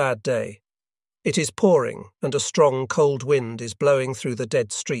 What a bad day. It is pouring, and a strong, cold wind is blowing through the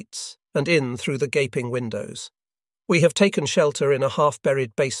dead streets and in through the gaping windows. We have taken shelter in a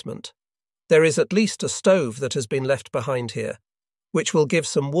half-buried basement. There is at least a stove that has been left behind here, which will give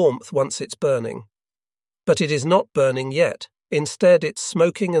some warmth once it's burning. But it is not burning yet. Instead, it's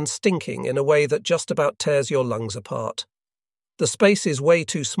smoking and stinking in a way that just about tears your lungs apart. The space is way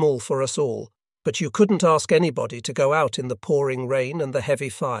too small for us all, but you couldn't ask anybody to go out in the pouring rain and the heavy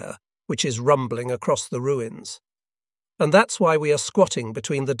fire, which is rumbling across the ruins. And that's why we are squatting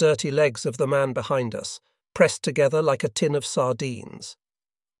between the dirty legs of the man behind us, pressed together like a tin of sardines.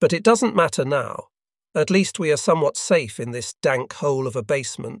 But it doesn't matter now. At least we are somewhat safe in this dank hole of a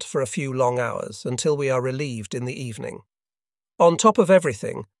basement for a few long hours until we are relieved in the evening. On top of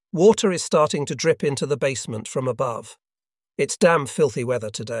everything, water is starting to drip into the basement from above. It's damn filthy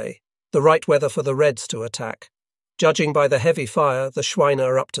weather today, the right weather for the Reds to attack. Judging by the heavy fire, the Schweine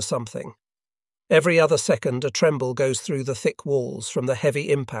are up to something. Every other second a tremble goes through the thick walls from the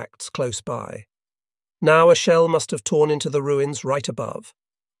heavy impacts close by. Now a shell must have torn into the ruins right above.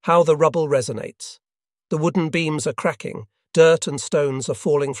 How the rubble resonates. The wooden beams are cracking, dirt and stones are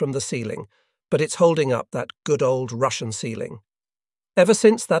falling from the ceiling, but it's holding up that good old Russian ceiling. Ever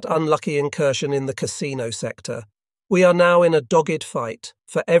since that unlucky incursion in the casino sector, we are now in a dogged fight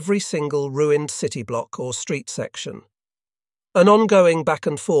for every single ruined city block or street section. An ongoing back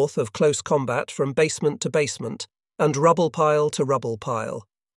and forth of close combat from basement to basement and rubble pile to rubble pile.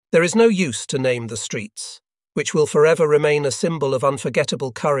 There is no use to name the streets, which will forever remain a symbol of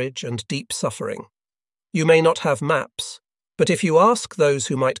unforgettable courage and deep suffering. You may not have maps, but if you ask those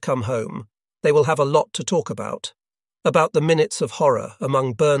who might come home, they will have a lot to talk about the minutes of horror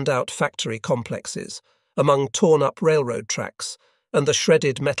among burned-out factory complexes, among torn-up railroad tracks, and the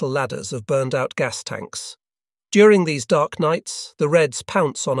shredded metal ladders of burned-out gas tanks. During these dark nights, the Reds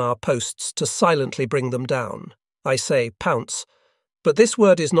pounce on our posts to silently bring them down. I say pounce, but this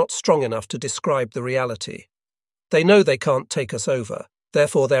word is not strong enough to describe the reality. They know they can't take us over,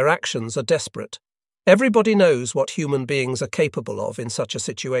 therefore their actions are desperate. Everybody knows what human beings are capable of in such a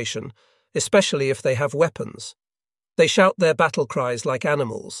situation, especially if they have weapons. They shout their battle cries like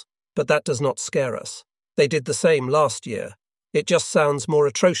animals, but that does not scare us. They did the same last year. It just sounds more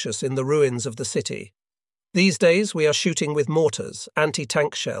atrocious in the ruins of the city. These days we are shooting with mortars,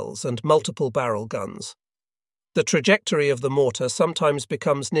 anti-tank shells, and multiple barrel guns. The trajectory of the mortar sometimes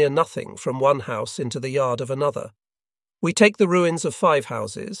becomes near nothing from one house into the yard of another. We take the ruins of 5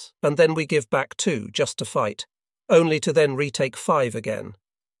 houses, and then we give back 2 just to fight, only to then retake 5 again.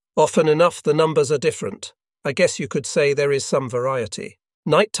 Often enough the numbers are different. I guess you could say there is some variety.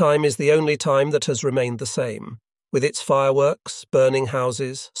 Nighttime is the only time that has remained the same, with its fireworks, burning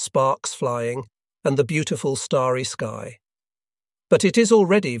houses, sparks flying, and the beautiful starry sky. But it is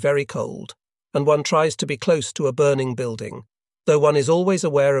already very cold, and one tries to be close to a burning building, though one is always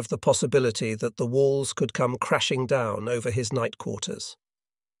aware of the possibility that the walls could come crashing down over his night quarters.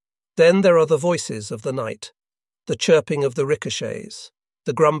 Then there are the voices of the night, the chirping of the ricochets,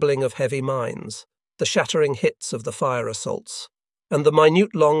 the grumbling of heavy mines, the shattering hits of the fire assaults, and the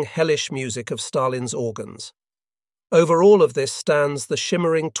minute-long hellish music of Stalin's organs. Over all of this stands the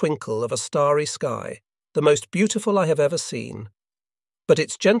shimmering twinkle of a starry sky, the most beautiful I have ever seen. But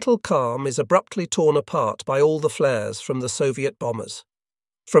its gentle calm is abruptly torn apart by all the flares from the Soviet bombers.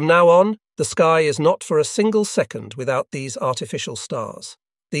 From now on, the sky is not for a single second without these artificial stars.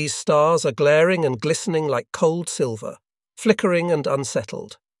 These stars are glaring and glistening like cold silver, flickering and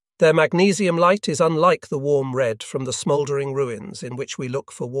unsettled. Their magnesium light is unlike the warm red from the smouldering ruins in which we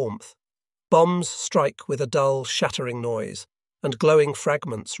look for warmth. Bombs strike with a dull, shattering noise, and glowing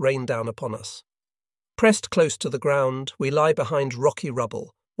fragments rain down upon us. Pressed close to the ground, we lie behind rocky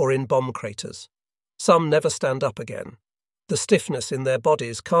rubble or in bomb craters. Some never stand up again. The stiffness in their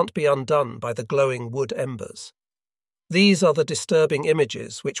bodies can't be undone by the glowing wood embers. These are the disturbing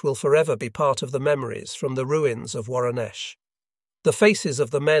images which will forever be part of the memories from the ruins of Voronezh. The faces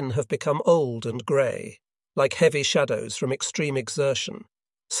of the men have become old and grey, like heavy shadows from extreme exertion.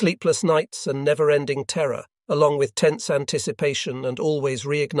 Sleepless nights and never-ending terror, along with tense anticipation and always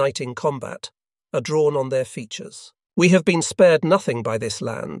reigniting combat, are drawn on their features. We have been spared nothing by this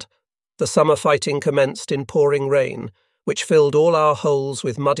land. The summer fighting commenced in pouring rain, which filled all our holes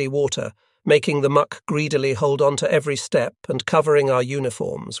with muddy water, making the muck greedily hold on to every step and covering our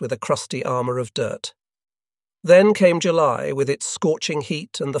uniforms with a crusty armour of dirt. Then came July with its scorching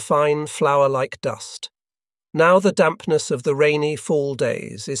heat and the fine flour-like dust. Now the dampness of the rainy fall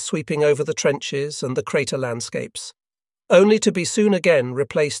days is sweeping over the trenches and the crater landscapes, only to be soon again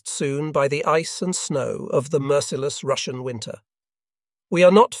replaced soon by the ice and snow of the merciless Russian winter. We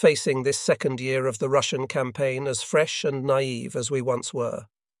are not facing this second year of the Russian campaign as fresh and naive as we once were.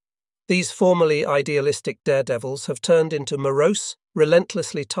 These formerly idealistic daredevils have turned into morose,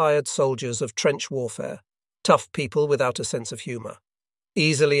 relentlessly tired soldiers of trench warfare, tough people without a sense of humour.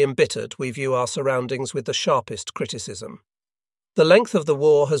 Easily embittered, we view our surroundings with the sharpest criticism. The length of the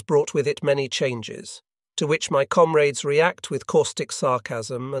war has brought with it many changes, to which my comrades react with caustic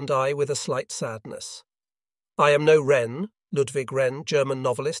sarcasm and I with a slight sadness. I am no Wren, Ludwig Wren, German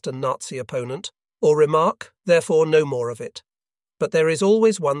novelist and Nazi opponent, or remark, therefore no more of it. But there is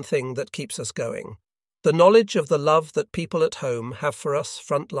always one thing that keeps us going, the knowledge of the love that people at home have for us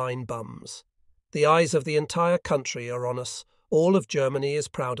front-line bums. The eyes of the entire country are on us. All of Germany is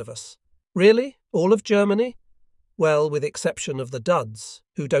proud of us. Really? All of Germany? Well, with exception of the duds,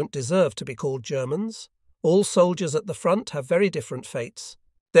 who don't deserve to be called Germans. All soldiers at the front have very different fates.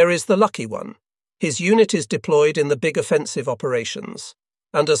 There is the lucky one. His unit is deployed in the big offensive operations,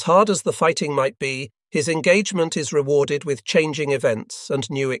 and as hard as the fighting might be, his engagement is rewarded with changing events and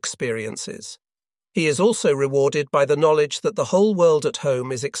new experiences. He is also rewarded by the knowledge that the whole world at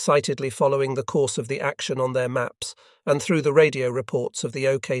home is excitedly following the course of the action on their maps and through the radio reports of the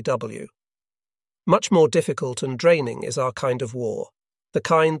OKW. Much more difficult and draining is our kind of war, the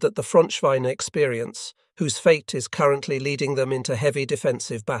kind that the Frontschweine experience, whose fate is currently leading them into heavy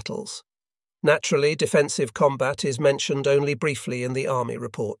defensive battles. Naturally, defensive combat is mentioned only briefly in the army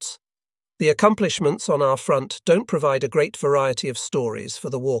reports. The accomplishments on our front don't provide a great variety of stories for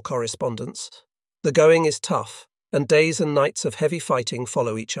the war correspondents. The going is tough, and days and nights of heavy fighting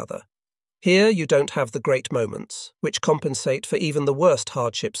follow each other. Here you don't have the great moments, which compensate for even the worst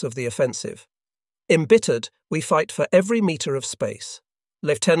hardships of the offensive. Embittered, we fight for every metre of space.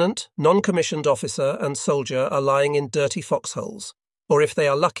 Lieutenant, non-commissioned officer and soldier are lying in dirty foxholes, or if they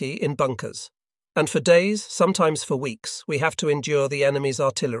are lucky, in bunkers. And for days, sometimes for weeks, we have to endure the enemy's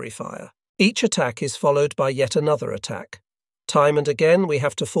artillery fire. Each attack is followed by yet another attack. Time and again we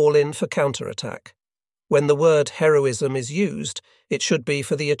have to fall in for counterattack. When the word heroism is used, it should be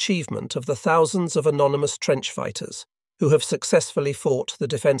for the achievement of the thousands of anonymous trench fighters who have successfully fought the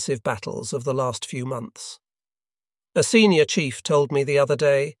defensive battles of the last few months. A senior chief told me the other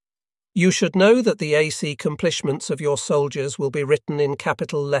day, "You should know that the AC accomplishments of your soldiers will be written in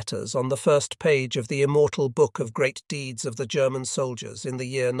capital letters on the first page of the immortal book of great deeds of the German soldiers in the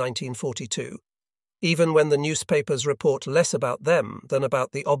year 1942. Even when the newspapers report less about them than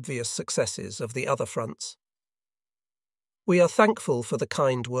about the obvious successes of the other fronts." We are thankful for the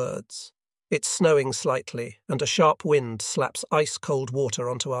kind words. It's snowing slightly, and a sharp wind slaps ice-cold water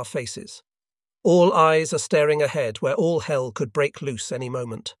onto our faces. All eyes are staring ahead where all hell could break loose any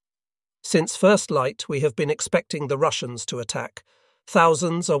moment. Since first light, we have been expecting the Russians to attack.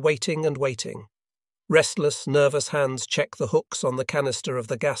 Thousands are waiting and waiting. Restless, nervous hands check the hooks on the canister of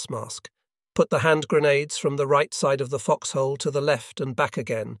the gas mask, put the hand grenades from the right side of the foxhole to the left and back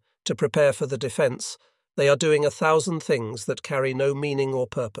again to prepare for the defence. They are doing 1,000 things that carry no meaning or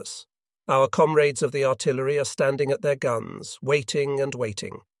purpose. Our comrades of the artillery are standing at their guns, waiting and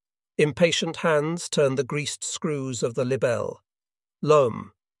waiting. Impatient hands turn the greased screws of the Libelle.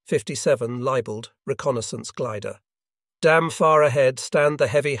 Lohm, 57 libelled reconnaissance glider. Damn far ahead stand the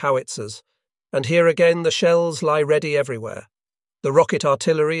heavy howitzers, and here again the shells lie ready everywhere. The rocket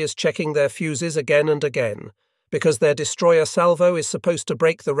artillery is checking their fuses again and again, because their destroyer salvo is supposed to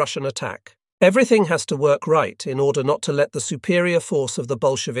break the Russian attack. Everything has to work right in order not to let the superior force of the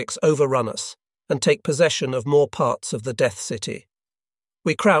Bolsheviks overrun us and take possession of more parts of the Death City.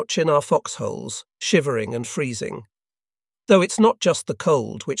 We crouch in our foxholes, shivering and freezing. Though it's not just the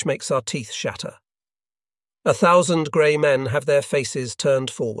cold which makes our teeth shatter. 1,000 grey men have their faces turned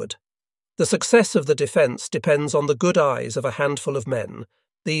forward. The success of the defence depends on the good eyes of a handful of men,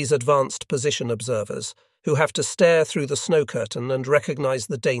 these advanced position observers, who have to stare through the snow curtain and recognise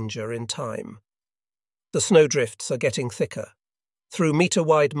the danger in time. The snowdrifts are getting thicker. Through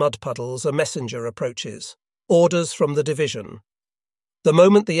metre-wide mud puddles a messenger approaches. Orders from the division. The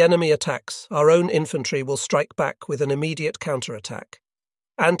moment the enemy attacks, our own infantry will strike back with an immediate counterattack.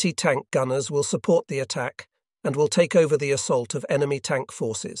 Anti-tank gunners will support the attack and will take over the assault of enemy tank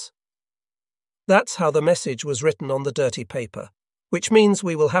forces. That's how the message was written on the dirty paper, which means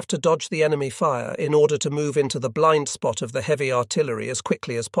we will have to dodge the enemy fire in order to move into the blind spot of the heavy artillery as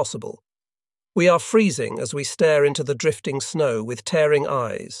quickly as possible. We are freezing as we stare into the drifting snow with tearing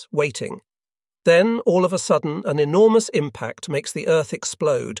eyes, waiting. Then, all of a sudden, an enormous impact makes the earth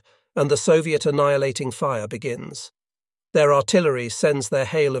explode and the Soviet annihilating fire begins. Their artillery sends their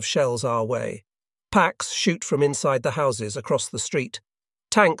hail of shells our way. Packs shoot from inside the houses across the street.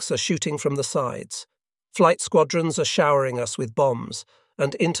 Tanks are shooting from the sides. Flight squadrons are showering us with bombs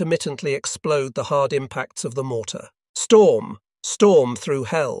and intermittently explode the hard impacts of the mortar. Storm! Storm through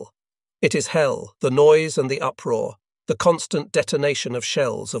hell! It is hell, the noise and the uproar, the constant detonation of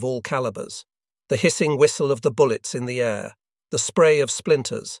shells of all calibers, the hissing whistle of the bullets in the air, the spray of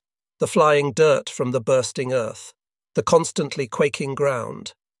splinters, the flying dirt from the bursting earth, the constantly quaking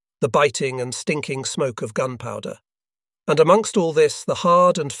ground, the biting and stinking smoke of gunpowder. And amongst all this, the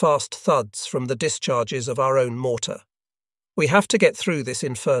hard and fast thuds from the discharges of our own mortar. We have to get through this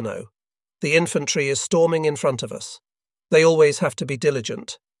inferno. The infantry is storming in front of us. They always have to be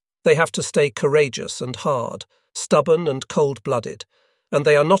diligent. They have to stay courageous and hard, stubborn and cold-blooded, and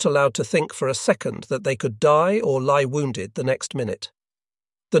they are not allowed to think for a second that they could die or lie wounded the next minute.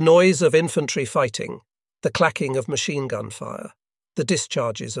 The noise of infantry fighting, the clacking of machine gun fire, the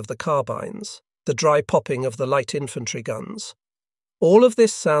discharges of the carbines, the dry popping of the light infantry guns. All of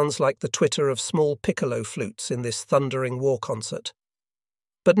this sounds like the twitter of small piccolo flutes in this thundering war concert.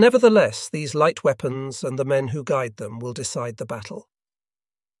 But nevertheless, these light weapons and the men who guide them will decide the battle.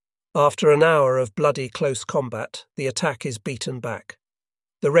 After an hour of bloody close combat, the attack is beaten back.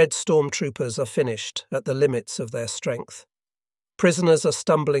 The Red Stormtroopers are finished at the limits of their strength. Prisoners are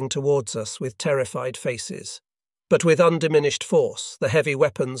stumbling towards us with terrified faces. But with undiminished force, the heavy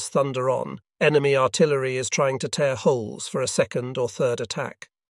weapons thunder on. Enemy artillery is trying to tear holes for a second or third attack.